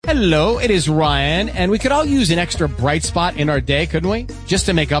Hello, it is Ryan, and we could all use an extra bright spot in our day, couldn't we? Just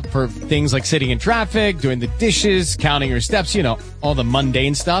to make up for things like sitting in traffic, doing the dishes, counting your steps, you know, all the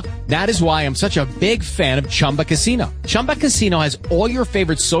mundane stuff. That is why I'm such a big fan of Chumba Casino. Chumba Casino has all your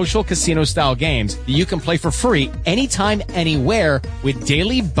favorite social casino-style games that you can play for free anytime, anywhere with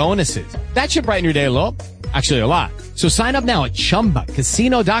daily bonuses. That should brighten your day a little. Actually, a lot. So sign up now at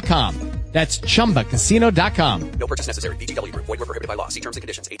ChumbaCasino.com. That's ChumbaCasino.com. No purchase necessary. VGW Group. Void where prohibited by law. See terms and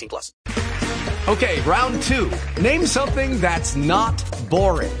conditions. 18+. Okay, round two. Name something that's not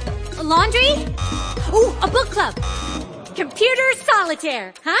boring. A laundry? Ooh, a book club. Computer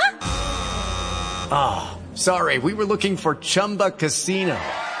solitaire, huh? Ah, oh, sorry. We were looking for Chumba Casino.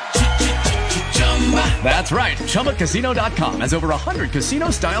 That's right. ChumbaCasino.com has over 100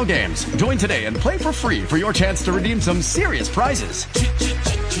 casino-style games. Join today and play for free for your chance to redeem some serious prizes.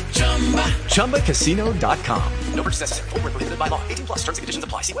 ChumbaCasino.com. No purchase necessary. Void where prohibited by law. 18+. Terms and conditions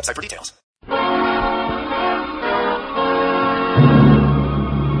apply. See website for details.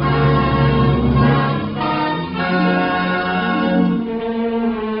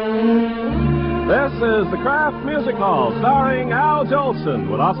 This is the Kraft Music Hall, starring Al Jolson,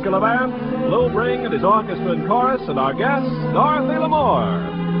 with Oscar Levant, Lou Bring and his orchestra and chorus, and our guest, Dorothy Lamour.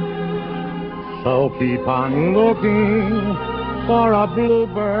 So keep on looking for a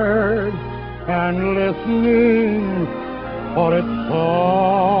bluebird and listening for its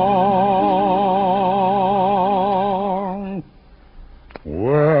song.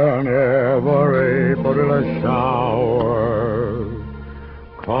 Whenever April shower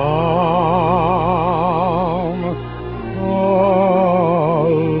come along.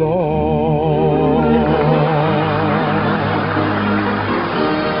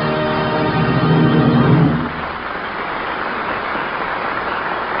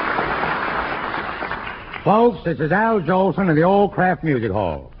 Folks, this is Al Jolson of the Old Kraft Music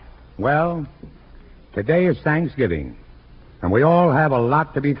Hall. Well, today is Thanksgiving, and we all have a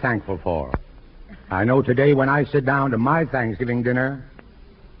lot to be thankful for. I know today when I sit down to my Thanksgiving dinner,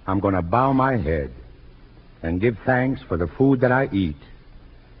 I'm going to bow my head and give thanks for the food that I eat,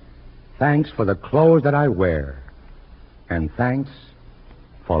 thanks for the clothes that I wear, and thanks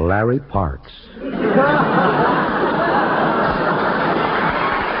for Larry Parks.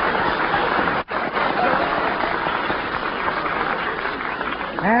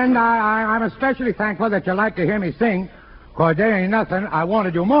 And I'm especially thankful that you like to hear me sing, because there ain't nothing I want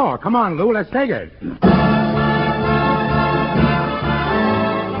to do more. Come on, Lou, let's take it.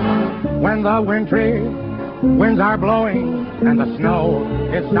 When the wintry winds are blowing and the snow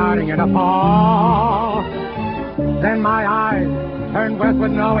is starting to fall, then my eyes turn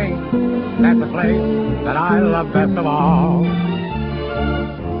westward knowing that's the place that I love best of all.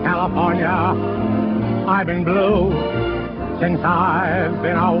 California, I've been blue since I've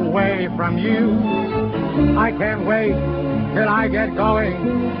been away from you. I can't wait till I get going.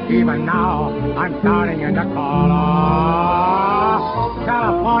 Even now, I'm starting to call. Oh,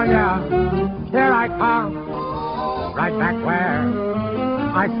 California, here I come. Right back where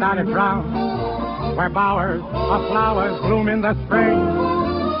I started from, where bowers of flowers bloom in the spring.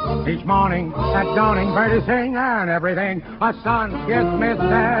 Each morning at dawning, birdies sing and everything. A sun kiss me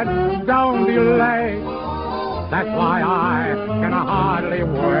said, don't delay. That's why I can hardly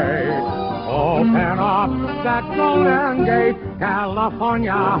wait. Open up that golden gate,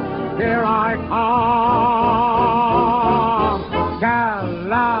 California, here I come.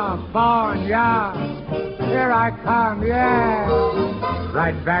 California, here I come, yeah.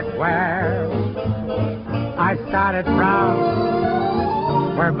 Right back where I started from,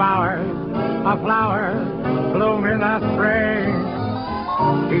 where bowers of flowers bloom in the spring.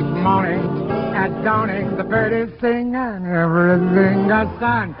 Each morning at dawning, the birdies sing and everything. The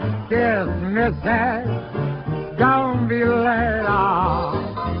sun kiss me said, don't be late. Oh,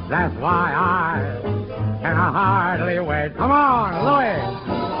 that's why I can hardly wait. Come on, Louis,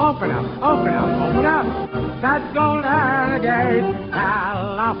 open up, open up, open up that golden gate,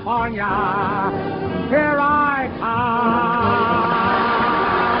 California, here I come.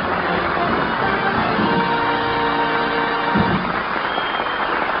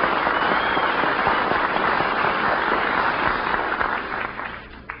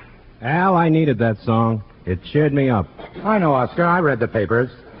 Al, I needed that song. It cheered me up. I know, Oscar. I read the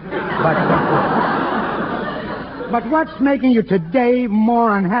papers. But what's making you today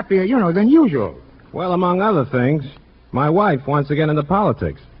more unhappy, than usual? Well, among other things, my wife wants to get into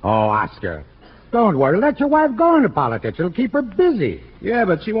politics. Oh, Oscar, don't worry. Let your wife go into politics. It'll keep her busy. Yeah,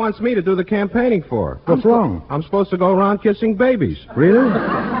 but she wants me to do the campaigning for her. What's wrong? I'm supposed to go around kissing babies. Really?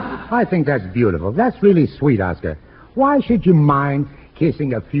 I think that's beautiful. That's really sweet, Oscar. Why should you mind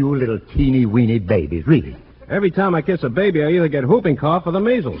kissing a few little teeny-weeny babies, really. Every time I kiss a baby, I either get whooping cough or the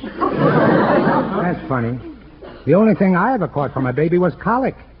measles. That's funny. The only thing I ever caught from a baby was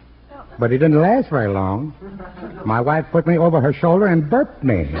colic. But it didn't last very long. My wife put me over her shoulder and burped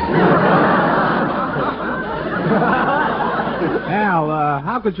me. Al,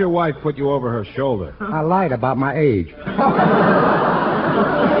 how could your wife put you over her shoulder? I lied about my age.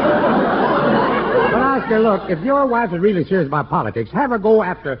 But Oscar, look, if your wife is really serious about politics, have her go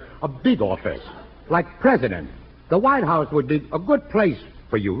after a big office, like president. The White House would be a good place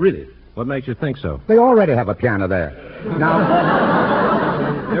for you, really. What makes you think so? They already have a piano there. Now...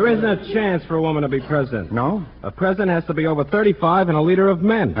 There isn't a chance for a woman to be president. No? A president has to be over 35 and a leader of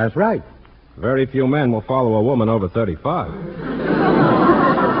men. That's right. Very few men will follow a woman over 35.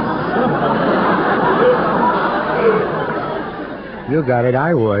 You got it,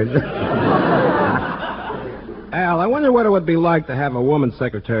 I would. Al, I wonder what it would be like to have a woman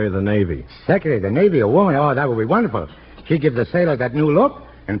Secretary of the Navy. Secretary of the Navy, a woman? Oh, that would be wonderful. She'd give the sailors that new look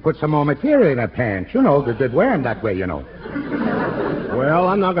and put some more material in her pants. You know, they'd wear them that way, you know. Well,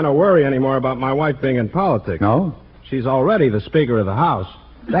 I'm not going to worry anymore about my wife being in politics. No? She's already the Speaker of the House.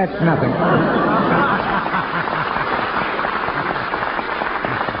 That's nothing.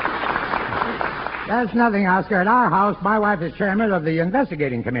 That's nothing, Oscar. At our house, my wife is chairman of the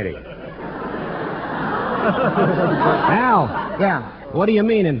investigating committee. Al. Yeah. What do you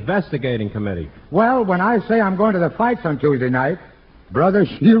mean, investigating committee? Well, when I say I'm going to the fights on Tuesday night, brother,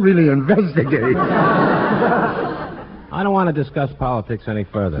 she really investigates. I don't want to discuss politics any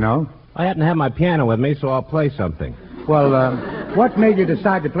further. No? I happen to have my piano with me, so I'll play something. Well, what made you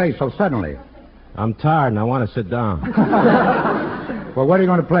decide to play so suddenly? I'm tired and I want to sit down. Well, what are you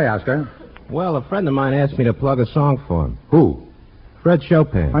going to play, Oscar? Well, a friend of mine asked me to plug a song for him. Who? Fred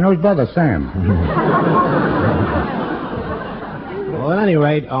Chopin. I know his brother, Sam. Well, at any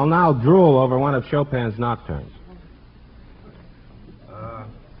rate, I'll now drool over one of Chopin's nocturnes.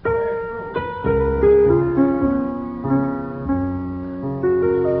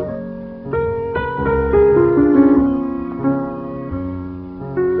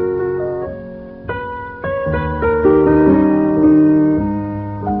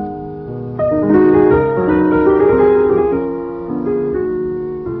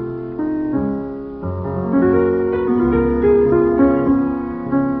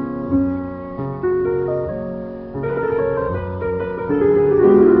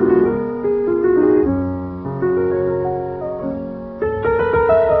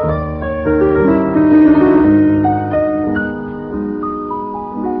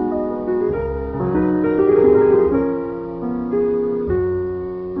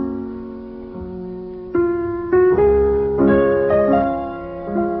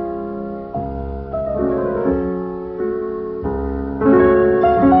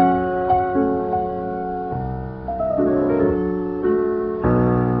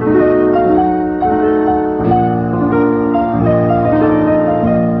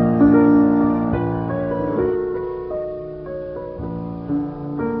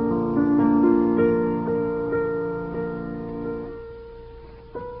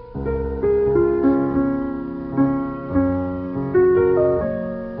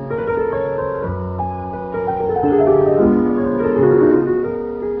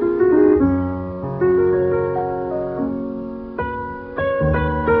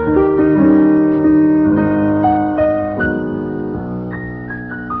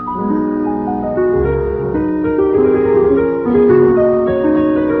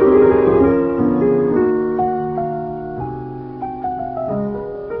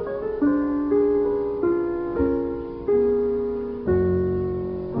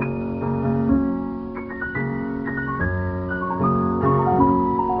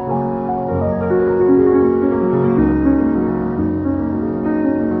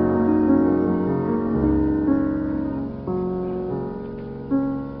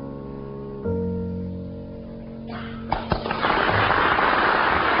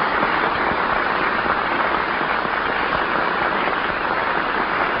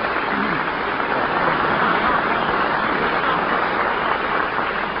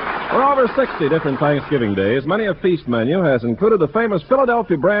 For over 60 different Thanksgiving days, many a feast menu has included the famous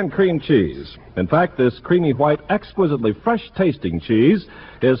Philadelphia brand cream cheese. In fact, this creamy white, exquisitely fresh-tasting cheese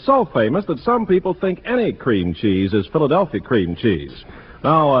is so famous that some people think any cream cheese is Philadelphia cream cheese.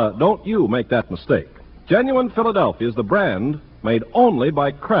 Now, don't you make that mistake. Genuine Philadelphia is the brand made only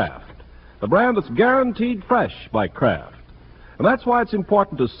by Kraft, the brand that's guaranteed fresh by Kraft. And that's why it's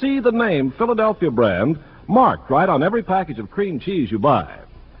important to see the name Philadelphia brand marked right on every package of cream cheese you buy.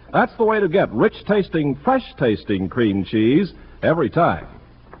 That's the way to get rich-tasting, fresh-tasting cream cheese every time.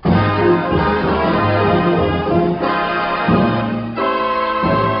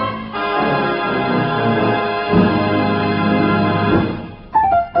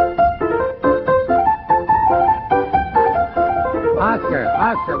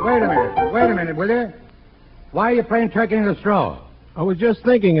 Oscar, wait a minute, will you? Why are you playing turkey in the straw? I was just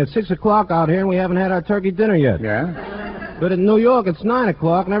thinking, it's 6 o'clock out here and we haven't had our turkey dinner yet. Yeah? But in New York, it's 9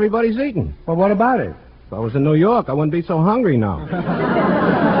 o'clock and everybody's eating. Well, what about it? If I was in New York, I wouldn't be so hungry now.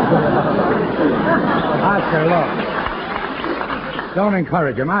 Oscar, look. Don't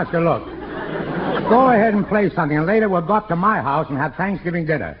encourage him. Oscar, look. Go ahead and play something, and later we'll go up to my house and have Thanksgiving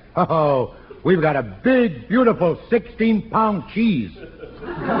dinner. Oh, we've got a big, beautiful 16-pound cheese.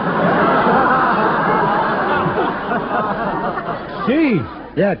 Cheese?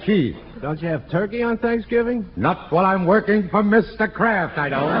 Yeah, cheese. Don't you have turkey on Thanksgiving? Not while I'm working for Mr. Kraft, I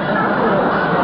don't.